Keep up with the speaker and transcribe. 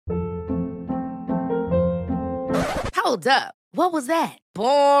Hold up. What was that?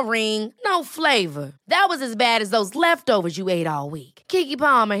 Boring. No flavor. That was as bad as those leftovers you ate all week. Keke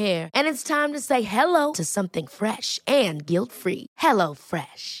Palmer here, and it's time to say hello to something fresh and guilt-free. Hello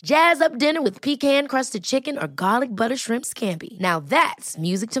Fresh. Jazz up dinner with pecan-crusted chicken or garlic butter shrimp scampi. Now that's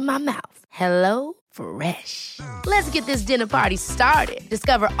music to my mouth. Hello Fresh. Let's get this dinner party started.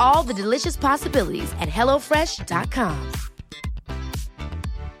 Discover all the delicious possibilities at hellofresh.com.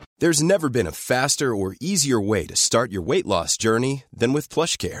 There's never been a faster or easier way to start your weight loss journey than with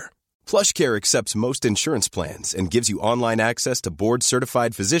PlushCare. PlushCare accepts most insurance plans and gives you online access to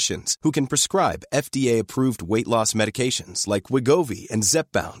board-certified physicians who can prescribe FDA-approved weight loss medications like Wegovy and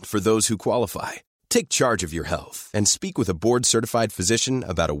Zepbound for those who qualify. Take charge of your health and speak with a board-certified physician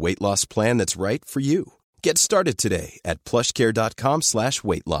about a weight loss plan that's right for you. Get started today at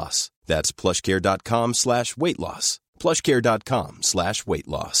plushcare.com/weight loss. That's plushcare.com/weight loss. plushcare.com/weight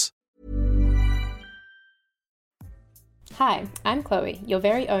loss. Hi, I'm Chloe, your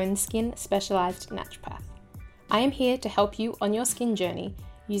very own skin specialized naturopath. I am here to help you on your skin journey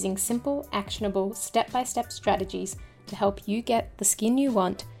using simple, actionable, step-by-step strategies to help you get the skin you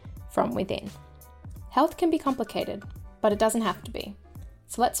want from within. Health can be complicated, but it doesn't have to be.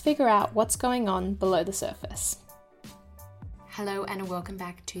 So let's figure out what's going on below the surface. Hello and welcome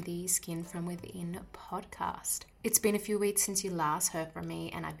back to the Skin From Within podcast. It's been a few weeks since you last heard from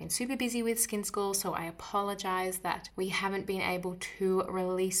me and I've been super busy with skin school, so I apologize that we haven't been able to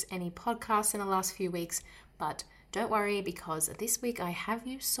release any podcasts in the last few weeks, but don't worry because this week I have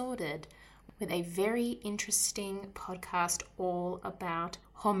you sorted with a very interesting podcast all about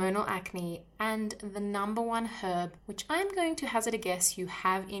hormonal acne and the number one herb, which I'm going to hazard a guess you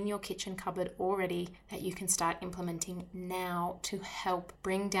have in your kitchen cupboard already that you can start implementing now to help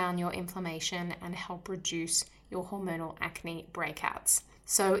bring down your inflammation and help reduce your hormonal acne breakouts.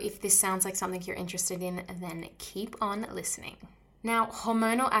 So if this sounds like something you're interested in, then keep on listening. Now,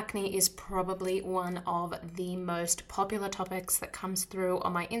 hormonal acne is probably one of the most popular topics that comes through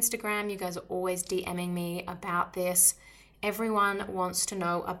on my Instagram. You guys are always DMing me about this. Everyone wants to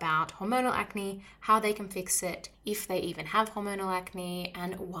know about hormonal acne, how they can fix it, if they even have hormonal acne,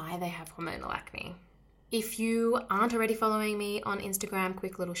 and why they have hormonal acne. If you aren't already following me on Instagram,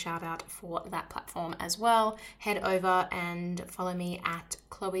 quick little shout out for that platform as well. Head over and follow me at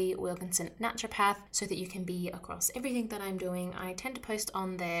Chloe Wilkinson Naturopath so that you can be across everything that I'm doing. I tend to post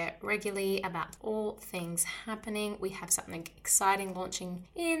on there regularly about all things happening. We have something exciting launching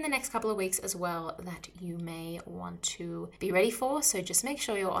in the next couple of weeks as well that you may want to be ready for. So just make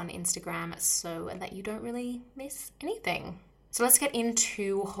sure you're on Instagram so that you don't really miss anything. So let's get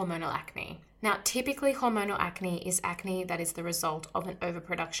into hormonal acne. Now, typically hormonal acne is acne that is the result of an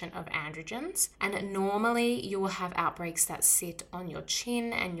overproduction of androgens, and normally you will have outbreaks that sit on your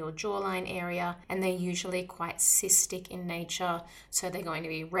chin and your jawline area, and they're usually quite cystic in nature, so they're going to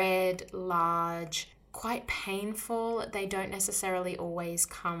be red, large, quite painful. They don't necessarily always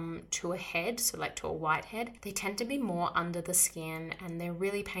come to a head, so like to a white head. They tend to be more under the skin and they're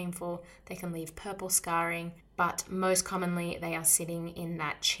really painful. They can leave purple scarring, but most commonly they are sitting in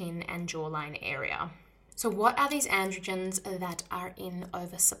that chin and jawline area. So what are these androgens that are in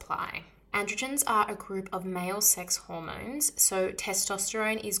oversupply? Androgens are a group of male sex hormones, so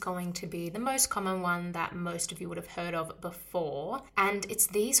testosterone is going to be the most common one that most of you would have heard of before, and it's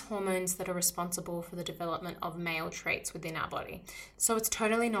these hormones that are responsible for the development of male traits within our body. So it's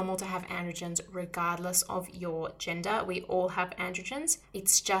totally normal to have androgens regardless of your gender. We all have androgens.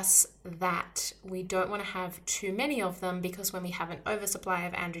 It's just that we don't want to have too many of them because when we have an oversupply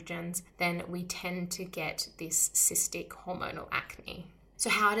of androgens, then we tend to get this cystic hormonal acne. So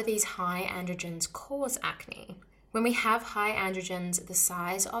how do these high androgens cause acne? When we have high androgens, the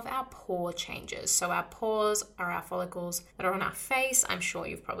size of our pore changes. So our pores are our follicles that are on our face. I'm sure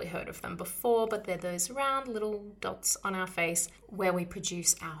you've probably heard of them before, but they're those round little dots on our face where we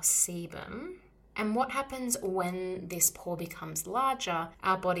produce our sebum. And what happens when this pore becomes larger?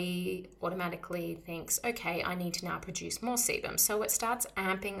 Our body automatically thinks, okay, I need to now produce more sebum. So it starts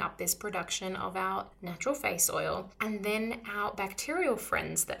amping up this production of our natural face oil. And then our bacterial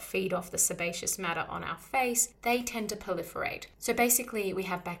friends that feed off the sebaceous matter on our face, they tend to proliferate. So basically we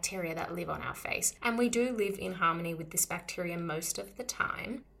have bacteria that live on our face. And we do live in harmony with this bacteria most of the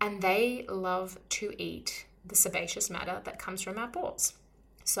time. And they love to eat the sebaceous matter that comes from our pores.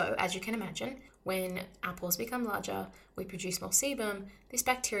 So as you can imagine, when our pores become larger, we produce more sebum, this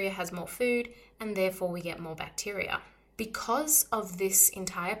bacteria has more food, and therefore we get more bacteria. Because of this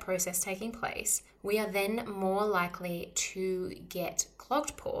entire process taking place, we are then more likely to get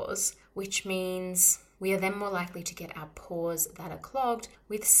clogged pores, which means we are then more likely to get our pores that are clogged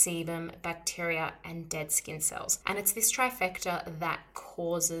with sebum, bacteria, and dead skin cells. And it's this trifecta that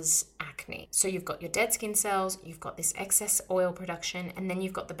causes acne. So you've got your dead skin cells, you've got this excess oil production, and then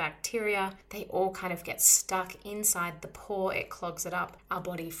you've got the bacteria. They all kind of get stuck inside the pore. It clogs it up. Our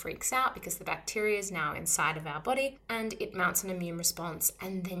body freaks out because the bacteria is now inside of our body, and it mounts an immune response,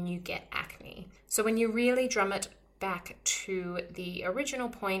 and then you get acne. So when you really drum it back to the original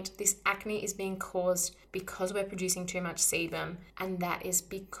point, this acne is being caused because we're producing too much sebum, and that is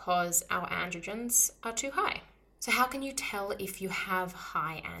because our androgens are too high. So how can you tell if you have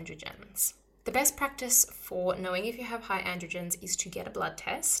high androgens? The best practice for knowing if you have high androgens is to get a blood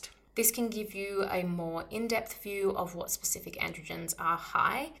test. This can give you a more in-depth view of what specific androgens are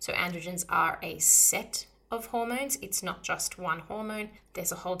high. So androgens are a set of hormones. It's not just one hormone.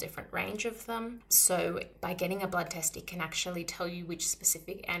 There's a whole different range of them. So by getting a blood test, it can actually tell you which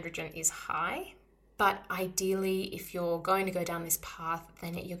specific androgen is high. But ideally, if you're going to go down this path,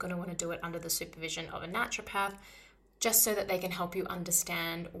 then you're going to want to do it under the supervision of a naturopath, just so that they can help you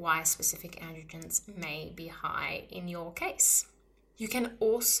understand why specific androgens may be high in your case. You can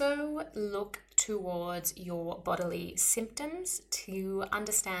also look towards your bodily symptoms to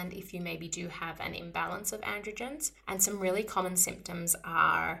understand if you maybe do have an imbalance of androgens. And some really common symptoms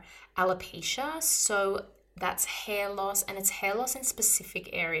are alopecia. So that's hair loss, and it's hair loss in specific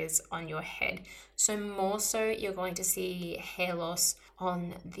areas on your head. So more so, you're going to see hair loss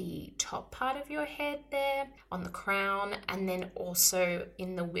on the top part of your head there, on the crown, and then also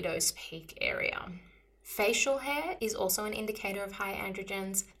in the widow's peak area. Facial hair is also an indicator of high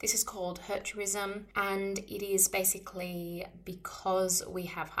androgens. This is called hirsutism, and it is basically because we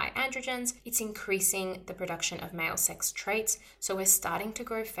have high androgens, it's increasing the production of male sex traits. So we're starting to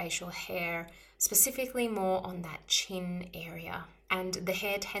grow facial hair, specifically more on that chin area. And the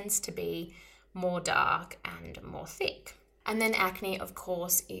hair tends to be more dark and more thick. And then acne, of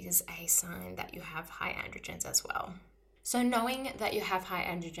course, is a sign that you have high androgens as well. So knowing that you have high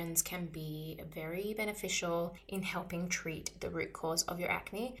androgens can be very beneficial in helping treat the root cause of your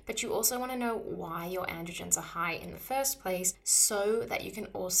acne, but you also want to know why your androgens are high in the first place so that you can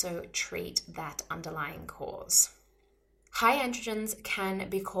also treat that underlying cause. High androgens can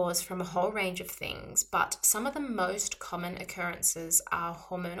be caused from a whole range of things, but some of the most common occurrences are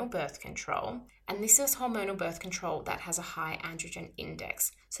hormonal birth control. And this is hormonal birth control that has a high androgen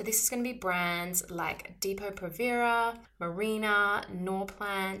index. So this is going to be brands like Depo-Provera, Mirena,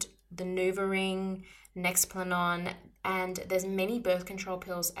 Norplant, the NuvaRing, Nexplanon, and there's many birth control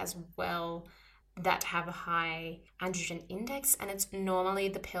pills as well that have a high androgen index, and it's normally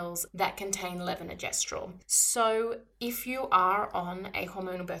the pills that contain levonorgestrel. So if you are on a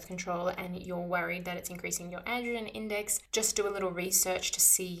hormonal birth control and you're worried that it's increasing your androgen index, just do a little research to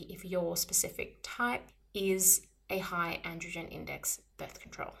see if your specific type is a high androgen index birth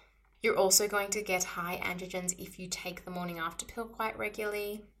control. You're also going to get high androgens if you take the morning after pill quite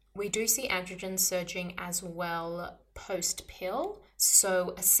regularly. We do see androgens surging as well post-pill.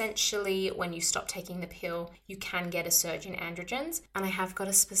 So essentially, when you stop taking the pill, you can get a surge in androgens. And I have got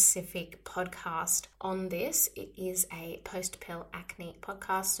a specific podcast on this. It is a post-pill acne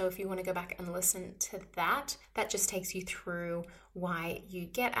podcast. So if you want to go back and listen to that, that just takes you through why you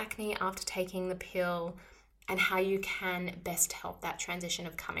get acne after taking the pill and how you can best help that transition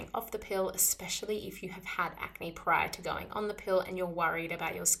of coming off the pill, especially if you have had acne prior to going on the pill and you're worried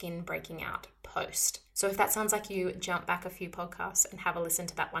about your skin breaking out post. So if that sounds like you, jump back a few podcasts and have a listen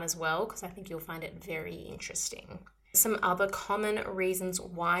to that one as well, because I think you'll find it very interesting. Some other common reasons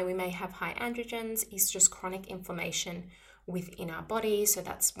why we may have high androgens is just chronic inflammation within our body. So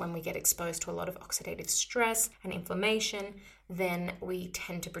that's when we get exposed to a lot of oxidative stress and inflammation, then we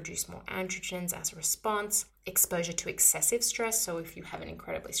tend to produce more androgens as a response. Exposure to excessive stress. So if you have an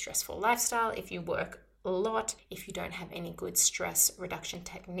incredibly stressful lifestyle, if you work a lot, if you don't have any good stress reduction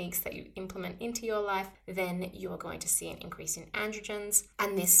techniques that you implement into your life, then you are going to see an increase in androgens.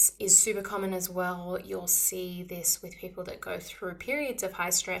 And this is super common as well. You'll see this with people that go through periods of high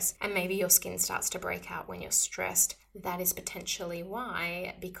stress, and maybe your skin starts to break out when you're stressed. That is potentially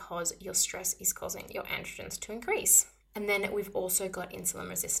why, because your stress is causing your androgens to increase. And then we've also got insulin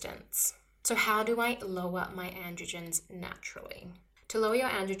resistance. So how do I lower my androgens naturally? To lower your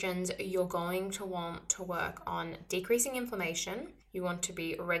androgens, you're going to want to work on decreasing inflammation, you want to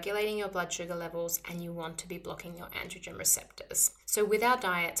be regulating your blood sugar levels, and you want to be blocking your androgen receptors. So with our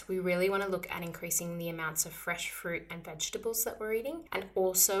diets, we really want to look at increasing the amounts of fresh fruit and vegetables that we're eating, and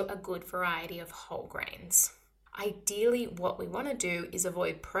also a good variety of whole grains. Ideally, what we want to do is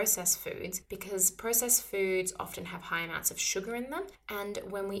avoid processed foods because processed foods often have high amounts of sugar in them. And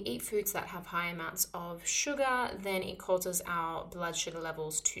when we eat foods that have high amounts of sugar, then it causes our blood sugar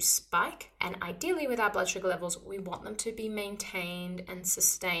levels to spike. And ideally, with our blood sugar levels, we want them to be maintained and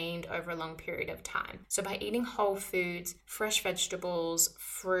sustained over a long period of time. So by eating whole foods, fresh vegetables,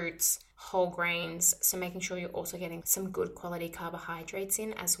 fruits, whole grains, so making sure you're also getting some good quality carbohydrates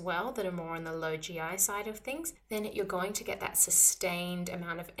in as well that are more on the low GI side of things, then you're going to get that sustained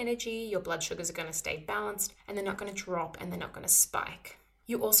amount of energy, your blood sugars are going to stay balanced, and they're not going to drop and they're not going to spike.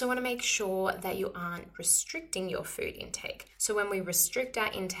 You also want to make sure that you aren't restricting your food intake. So when we restrict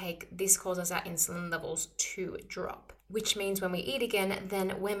our intake, this causes our insulin levels to drop, which means when we eat again,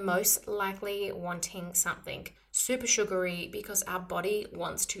 then we're most likely wanting something super sugary because our body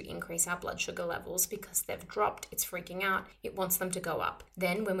wants to increase our blood sugar levels because they've dropped, it's freaking out, it wants them to go up.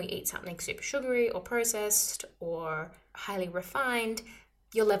 Then when we eat something super sugary or processed or highly refined,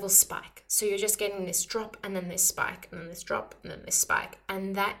 your levels spike. So you're just getting this drop and then this spike and then this drop and then this spike.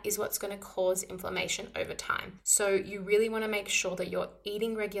 And that is what's going to cause inflammation over time. So you really want to make sure that you're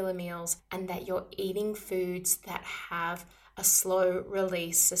eating regular meals and that you're eating foods that have a slow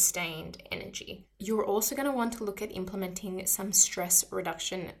release, sustained energy. You're also going to want to look at implementing some stress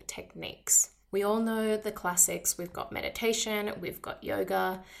reduction techniques. We all know the classics. We've got meditation, we've got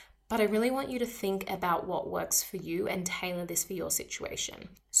yoga, but I really want you to think about what works for you and tailor this for your situation.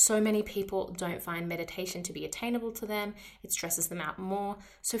 So many people don't find meditation to be attainable to them. It stresses them out more.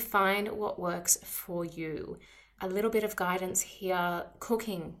 So find what works for you. A little bit of guidance here.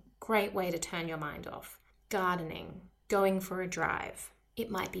 Cooking, great way to turn your mind off. Gardening, going for a drive. It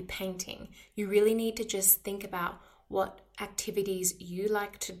might be painting. You really need to just think about what activities you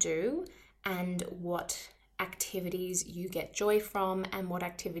like to do and what activities you get joy from and what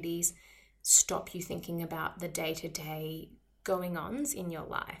activities stop you thinking about the day-to-day going-ons in your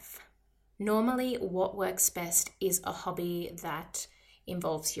life. Normally, what works best is a hobby that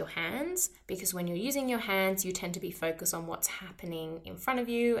involves your hands, because when you're using your hands, you tend to be focused on what's happening in front of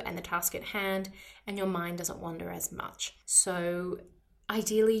you and the task at hand, and your mind doesn't wander as much. So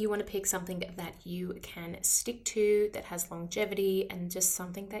ideally, you want to pick something that you can stick to, that has longevity, and just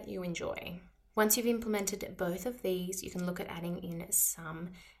something that you enjoy. Once you've implemented both of these, you can look at adding in some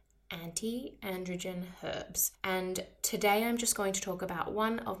anti-androgen herbs. And today I'm just going to talk about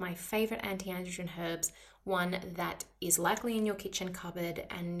one of my favorite anti-androgen herbs, one that is likely in your kitchen cupboard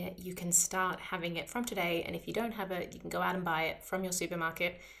and you can start having it from today. And if you don't have it, you can go out and buy it from your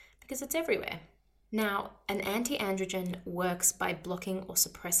supermarket because it's everywhere. Now, an anti-androgen works by blocking or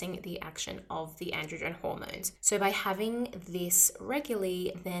suppressing the action of the androgen hormones. So by having this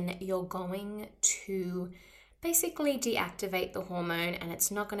regularly, then you're going to basically deactivate the hormone and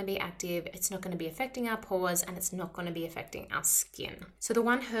it's not going to be active, it's not going to be affecting our pores, and it's not going to be affecting our skin. So the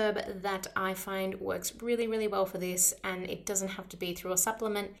one herb that I find works really, really well for this, and it doesn't have to be through a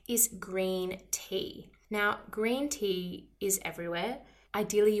supplement, is green tea. Now, green tea is everywhere.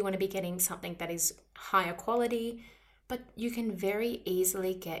 Ideally, you want to be getting something that is higher quality, but you can very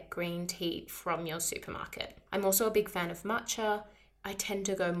easily get green tea from your supermarket. I'm also a big fan of matcha. I tend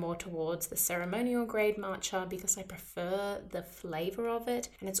to go more towards the ceremonial grade matcha because I prefer the flavor of it,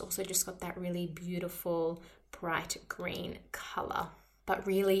 and it's also just got that really beautiful bright green color. But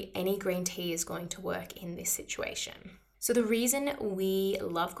really, any green tea is going to work in this situation. So the reason we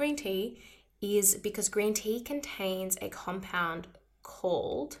love green tea is because green tea contains a compound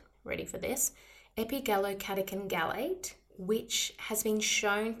called, ready for this, epigallocatechin gallate, which has been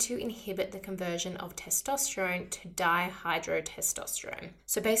shown to inhibit the conversion of testosterone to dihydrotestosterone.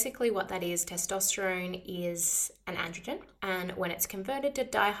 So basically what that is, testosterone is an androgen, and when it's converted to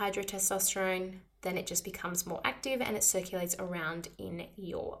dihydrotestosterone, then it just becomes more active and it circulates around in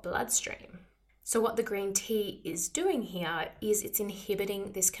your bloodstream. So what the green tea is doing here is it's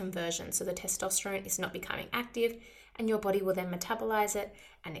inhibiting this conversion. So the testosterone is not becoming active, and your body will then metabolize it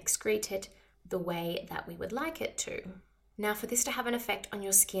and excrete it the way that we would like it to. Now, for this to have an effect on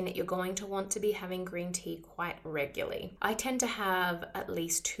your skin, you're going to want to be having green tea quite regularly. I tend to have at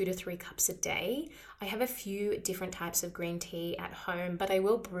least 2 to 3 cups a day. I have a few different types of green tea at home, but I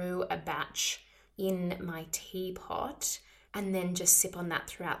will brew a batch in my teapot and then just sip on that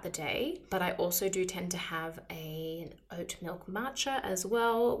throughout the day. But I also do tend to have an oat milk matcha as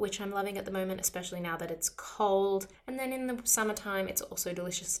well, which I'm loving at the moment, especially now that it's cold. And then in the summertime, it's also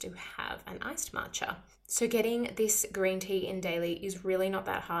delicious to have an iced matcha. So getting this green tea in daily is really not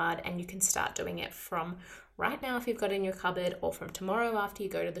that hard, and you can start doing it from right now if you've got it in your cupboard, or from tomorrow after you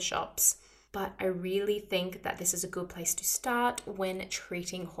go to the shops. But I really think that this is a good place to start when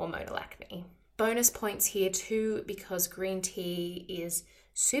treating hormonal acne. Bonus points here too, because green tea is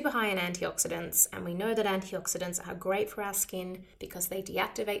super high in antioxidants, and we know that antioxidants are great for our skin because they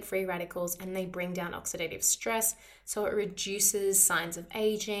deactivate free radicals and they bring down oxidative stress, so it reduces signs of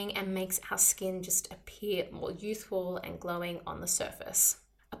aging and makes our skin just appear more youthful and glowing on the surface.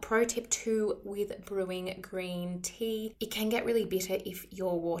 A pro tip too with brewing green tea, it can get really bitter if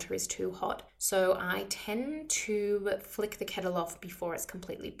your water is too hot. So I tend to flick the kettle off before it's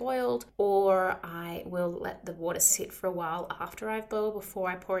completely boiled, or I will let the water sit for a while after I've boiled before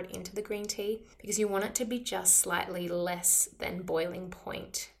I pour it into the green tea, because you want it to be just slightly less than boiling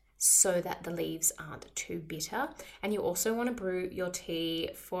point, so that the leaves aren't too bitter. And you also want to brew your tea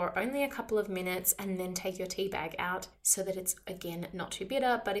for only a couple of minutes and then take your tea bag out so that it's, again, not too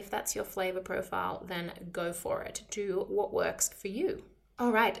bitter. But if that's your flavor profile, then go for it. Do what works for you.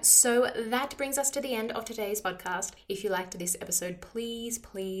 All right, so that brings us to the end of today's podcast. If you liked this episode, please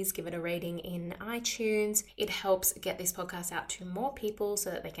give it a rating in iTunes. It helps get this podcast out to more people so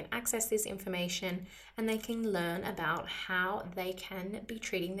that they can access this information and they can learn about how they can be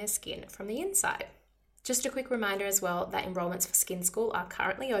treating their skin from the inside. Just a quick reminder as well that enrollments for Skin School are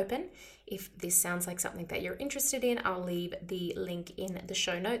currently open. If this sounds like something that you're interested in, I'll leave the link in the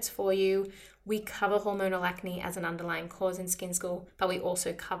show notes for you. We cover hormonal acne as an underlying cause in Skin School, but we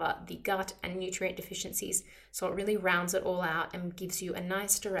also cover the gut and nutrient deficiencies. So it really rounds it all out and gives you a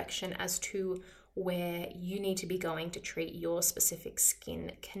nice direction as to where you need to be going to treat your specific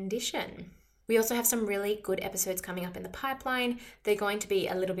skin condition. We also have some really good episodes coming up in the pipeline. They're going to be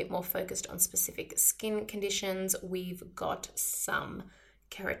a little bit more focused on specific skin conditions. We've got some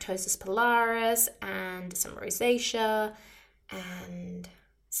keratosis pilaris and some rosacea and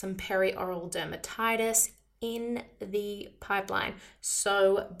some perioral dermatitis in the pipeline.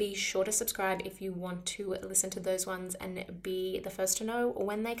 So be sure to subscribe if you want to listen to those ones and be the first to know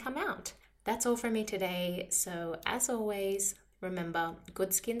when they come out. That's all from me today. So as always, remember,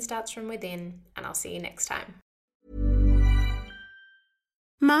 good skin starts from within, and I'll see you next time.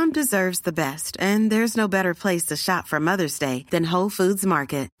 Mom deserves the best, and there's no better place to shop for Mother's Day than Whole Foods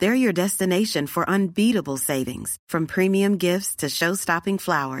Market. They're your destination for unbeatable savings, from premium gifts to show-stopping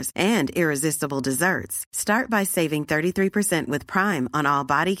flowers and irresistible desserts. Start by saving 33% with Prime on all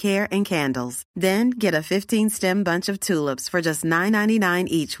body care and candles. Then get a 15-stem bunch of tulips for just $9.99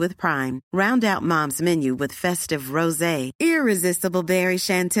 each with Prime. Round out Mom's menu with festive rosé, irresistible berry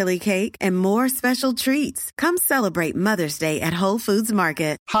chantilly cake, and more special treats. Come celebrate Mother's Day at Whole Foods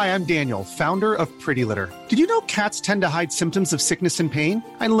Market. Hi, I'm Daniel, founder of Pretty Litter. Did you know cats tend to hide symptoms of sickness and pain?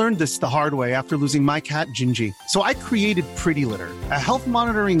 I learned this the hard way after losing my cat, Gingy. So I created Pretty Litter, a health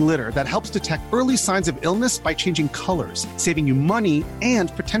monitoring litter that helps detect early signs of illness by changing colors, saving you money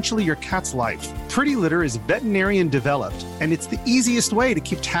and potentially your cat's life. Pretty Litter is veterinarian developed, and it's the easiest way to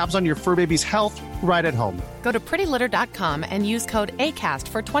keep tabs on your fur baby's health right at home. Go to prettylitter.com and use code ACAST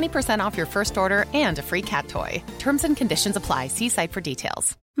for 20% off your first order and a free cat toy. Terms and conditions apply. See site for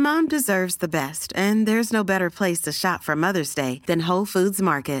details. Mom deserves the best, and there's no better place to shop for Mother's Day than Whole Foods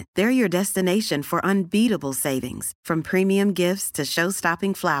Market. They're your destination for unbeatable savings, from premium gifts to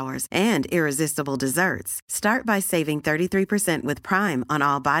show-stopping flowers and irresistible desserts. Start by saving 33% with Prime on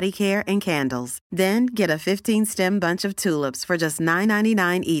all body care and candles. Then get a 15-stem bunch of tulips for just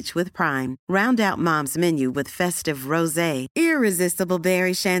 $9.99 each with Prime. Round out Mom's menu with festive rosé, irresistible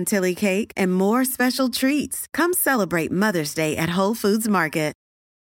berry chantilly cake, and more special treats. Come celebrate Mother's Day at Whole Foods Market.